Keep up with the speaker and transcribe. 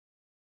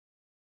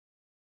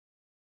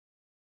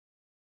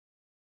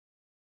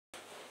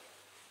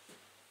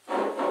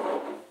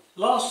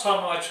Last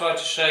time I tried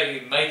to show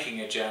you making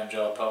a jam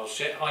jar pulse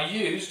jet, I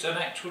used an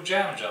actual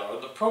jam jar,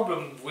 and the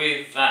problem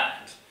with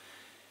that,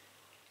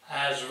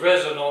 as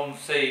Resin on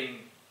Theme,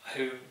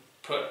 who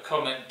put a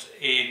comment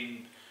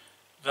in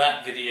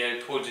that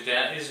video, pointed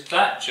out, is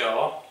that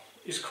jar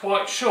is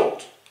quite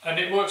short and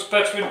it works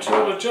better in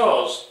taller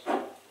jars.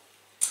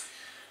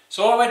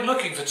 So I went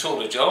looking for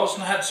taller jars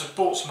and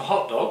bought some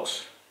hot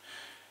dogs,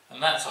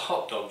 and that's a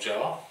hot dog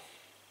jar,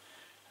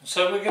 and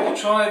so we're going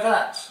to try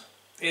that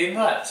in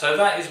that. So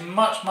that is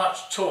much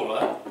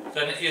taller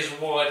than it is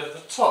wide at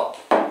the top.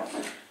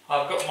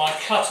 I've got my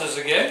cutters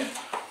again.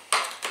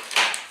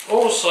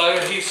 Also,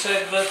 he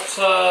said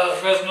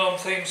that Resin on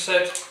Theme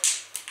said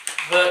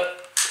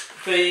that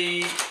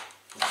he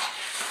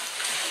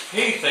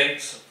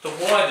thinks the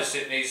widest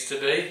it needs to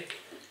be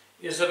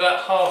is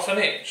about ½ an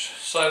inch.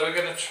 So we're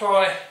going to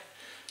try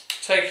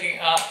taking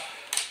up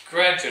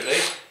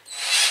gradually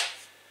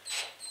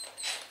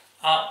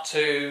up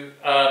to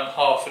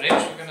 ½ an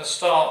inch. We're going to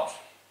start,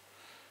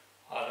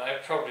 I don't know,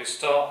 probably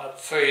start at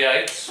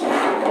 3/8,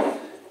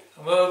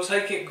 and we'll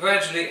take it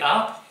gradually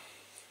up.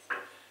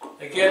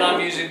 Again, I'm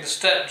using the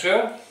step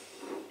drill.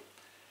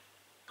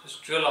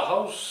 Just drill a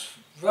hole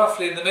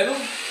roughly in the middle.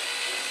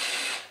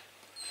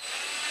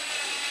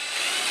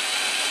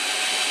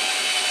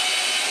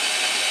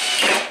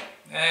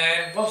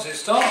 And once it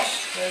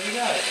starts, there we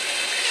go.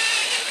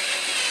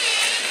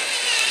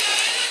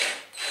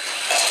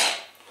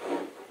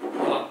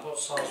 Right, what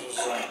size was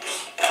that?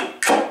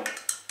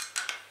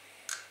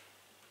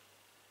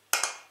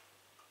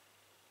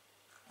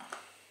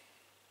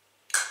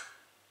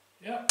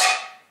 Yep.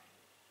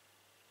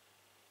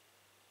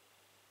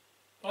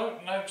 Oh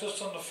no,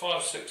 just under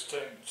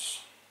 5/16.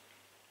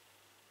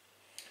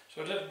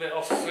 So a little bit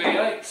off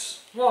 3/8.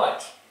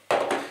 Right.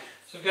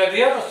 So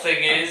the other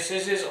thing is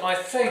I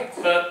think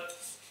that,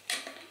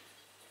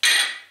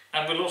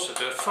 and we'll also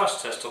do a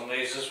thrust test on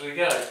these as we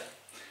go.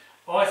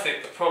 I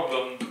think the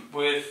problem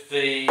with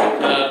the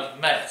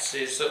meths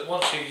is that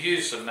once you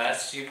use the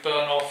meths, you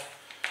burn off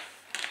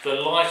the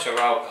lighter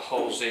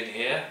alcohols in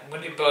here. And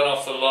when you burn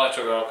off the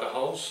lighter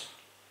alcohols,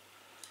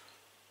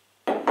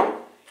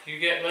 you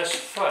get less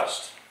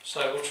thrust.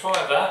 So we'll try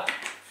that,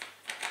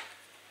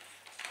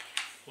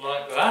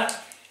 like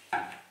that.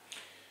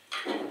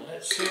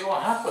 Let's see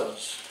what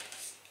happens.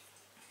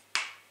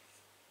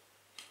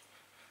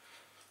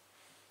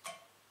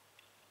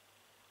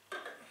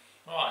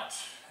 Right,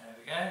 there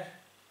we go.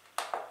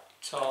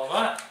 Tile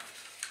that.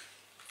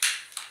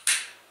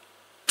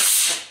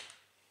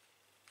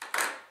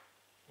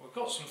 We've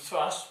got some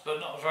thrust, but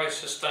not a very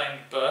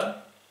sustained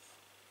burn.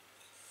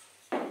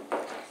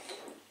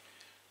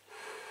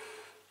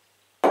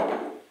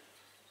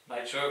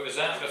 Made sure it was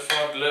out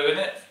before I blew in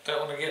it. Don't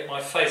want to get my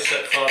face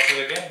set fire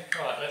to again.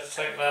 Right, let's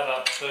take that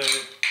up to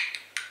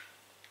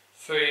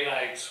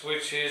 3/8,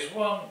 which is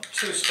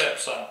 2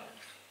 steps up.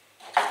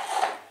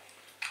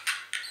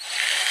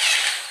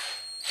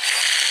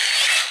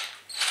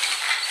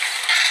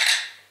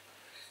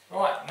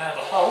 Right, now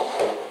the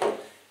hole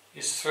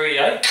is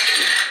 3/8.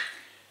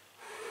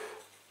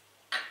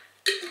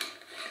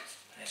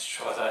 Let's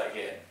try that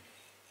again.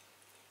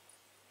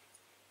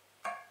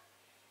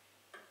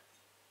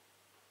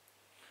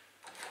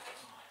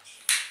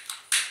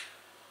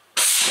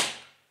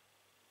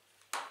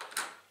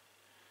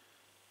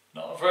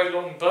 Not a very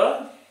long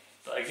burn,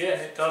 but again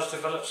it does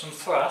develop some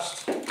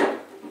thrust. Okay,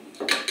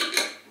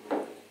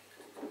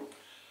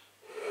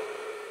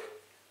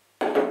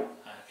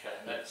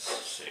 let's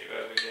see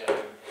where we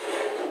go.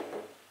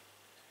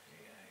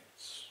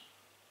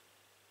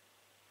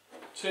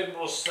 2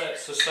 more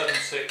sets to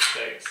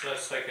 7/16. So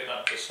let's take it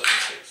up to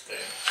 7/16.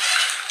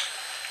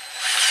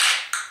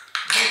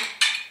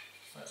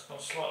 That's gone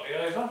slightly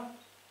over.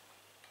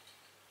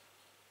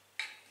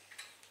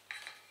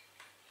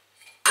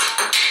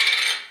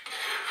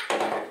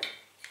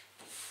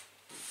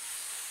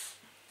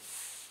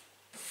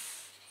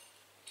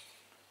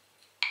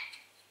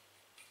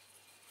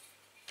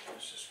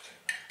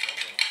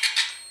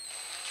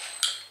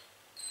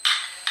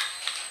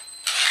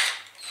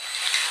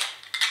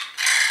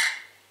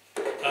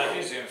 That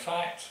is in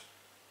fact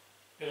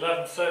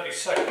 11:30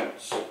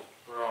 seconds.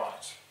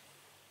 Right.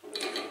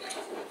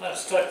 That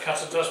step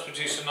cutter does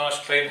produce a nice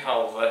clean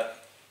hole there.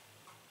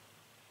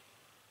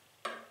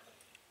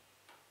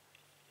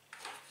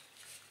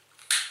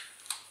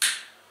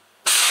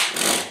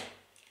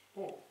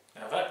 Oh,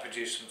 now that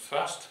produced some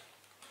thrust.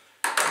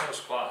 That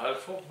was quite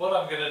hopeful. What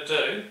I'm going to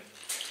do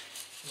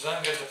is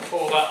I'm going to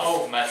pour that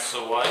old mess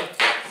away.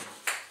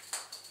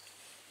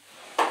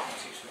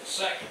 Excuse me a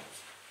second.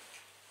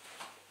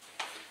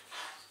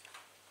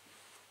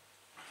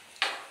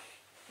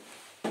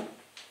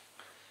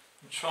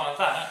 Try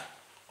that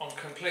on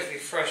completely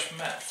fresh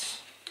meths.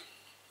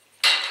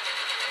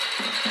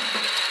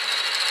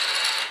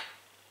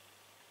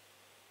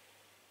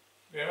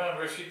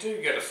 Remember, if you do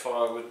get a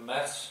fire with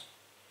meths,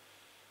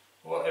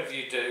 whatever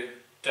you do,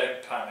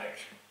 don't panic.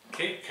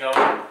 Keep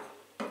calm.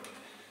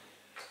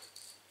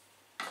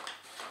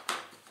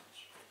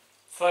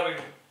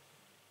 Throwing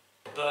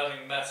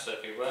burning meths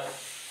everywhere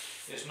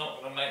is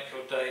not going to make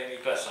your day any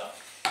better.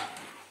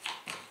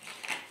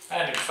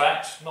 And in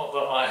fact, not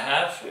that I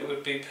have, it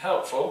would be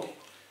helpful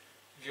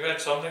if you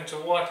had something to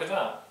wipe it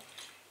out.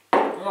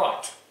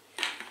 Right.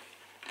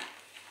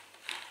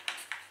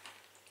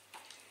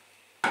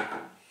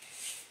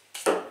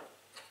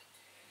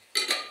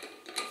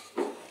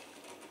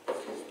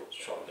 Let's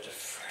try a bit of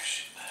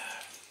fresh in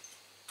there.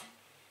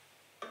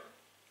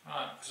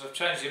 Right, because I've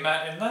changed the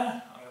amount in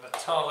there, I'm going to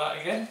tar that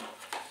again.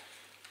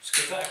 Let's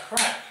give that a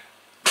crack.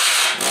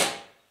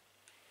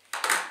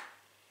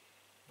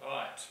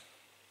 Right.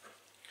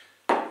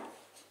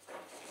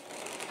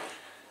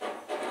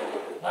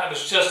 That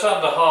was just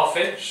under ½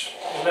 inch,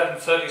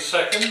 11:30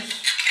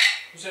 seconds.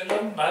 Was it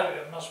 11? No,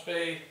 it must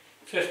be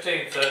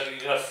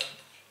 15:30.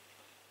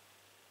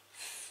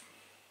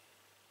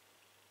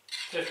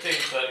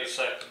 15:30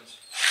 seconds.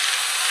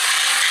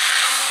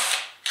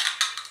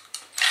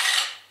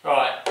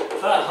 Right,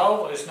 that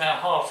hole is now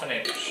 ½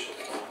 inch.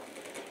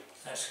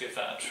 Let's give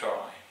that a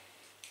try.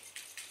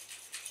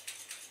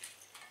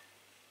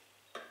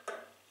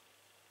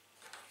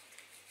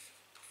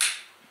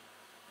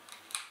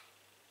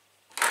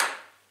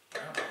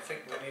 Well, I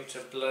think we need to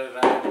blow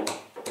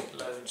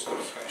into the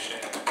fresh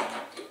air.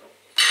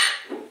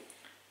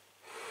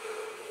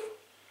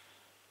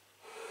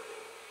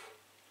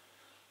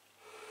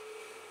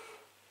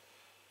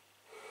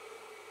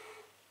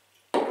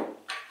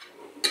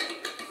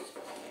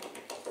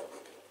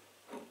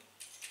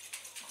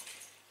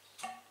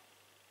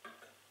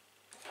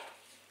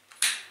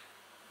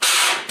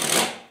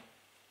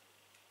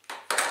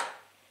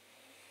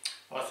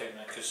 I think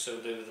that could still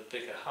do with a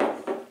bigger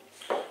hole.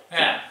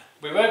 Now,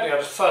 we won't be able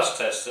to fuzz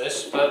test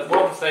this, but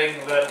one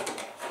thing that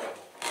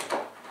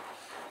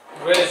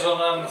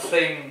Reson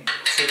theme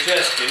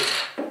suggested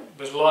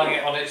was lying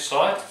it on its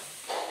side,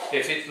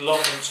 if it's long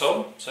and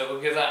tall, so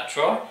we'll give that a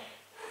try.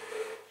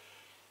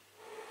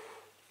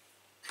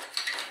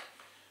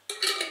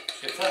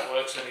 See if that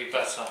works any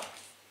better.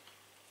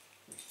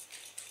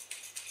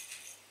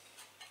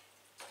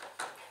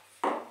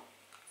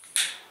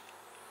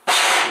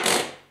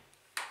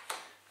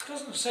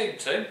 Doesn't seem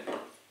to.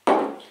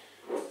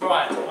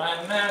 Right, I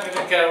am now going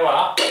to go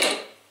up.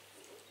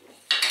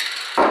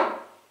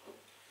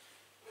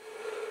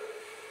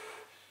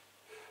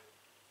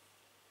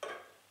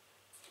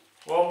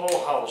 One more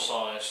hole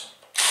size.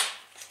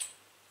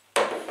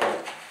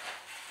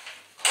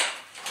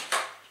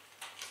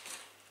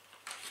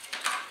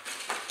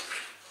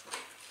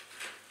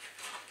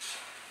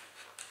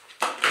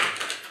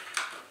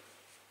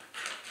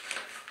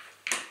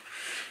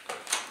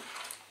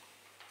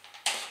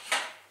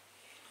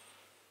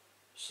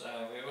 So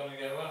we want to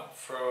go up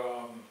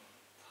from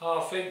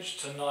 ½ inch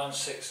to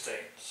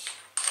 9/16.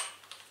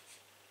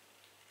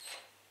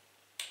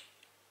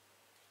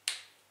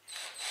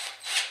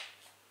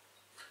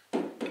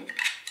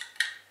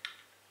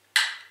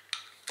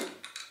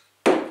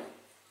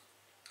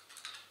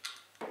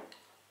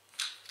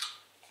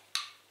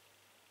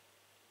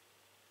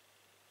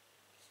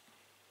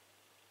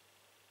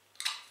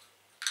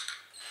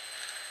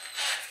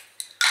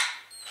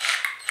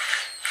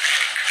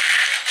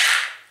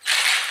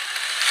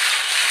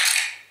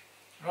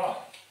 Right,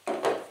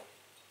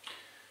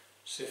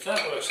 see if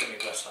that works any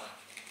better.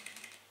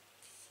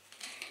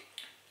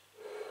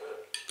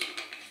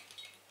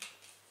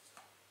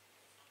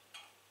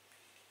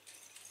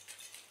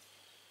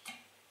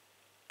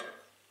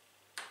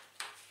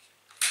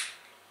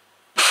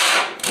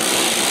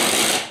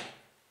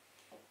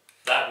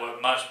 That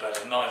worked much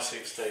better,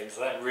 9/16,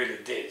 that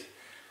really did.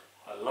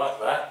 I like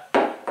that.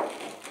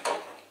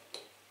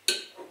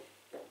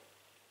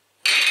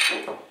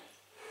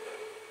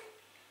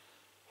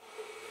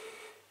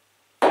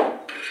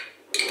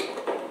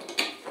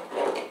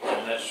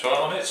 Let's try it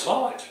on its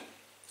side.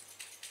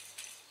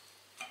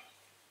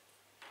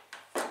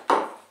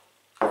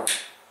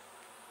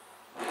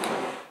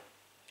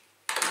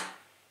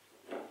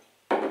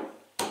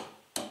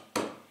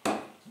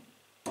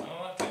 Oh,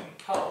 that didn't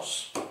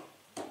pulse.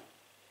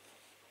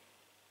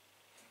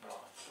 Right.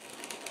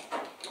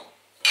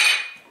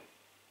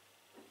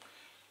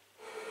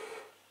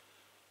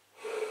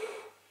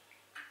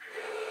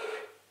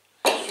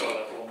 Let's try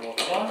that one more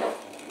time.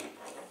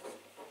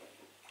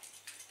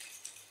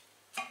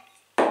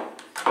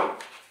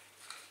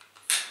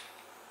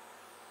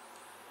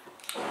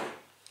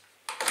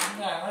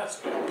 Now that's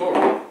a bit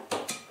boring.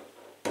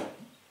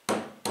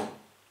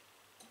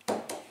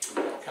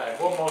 Okay,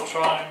 one more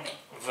trying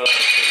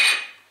vertically.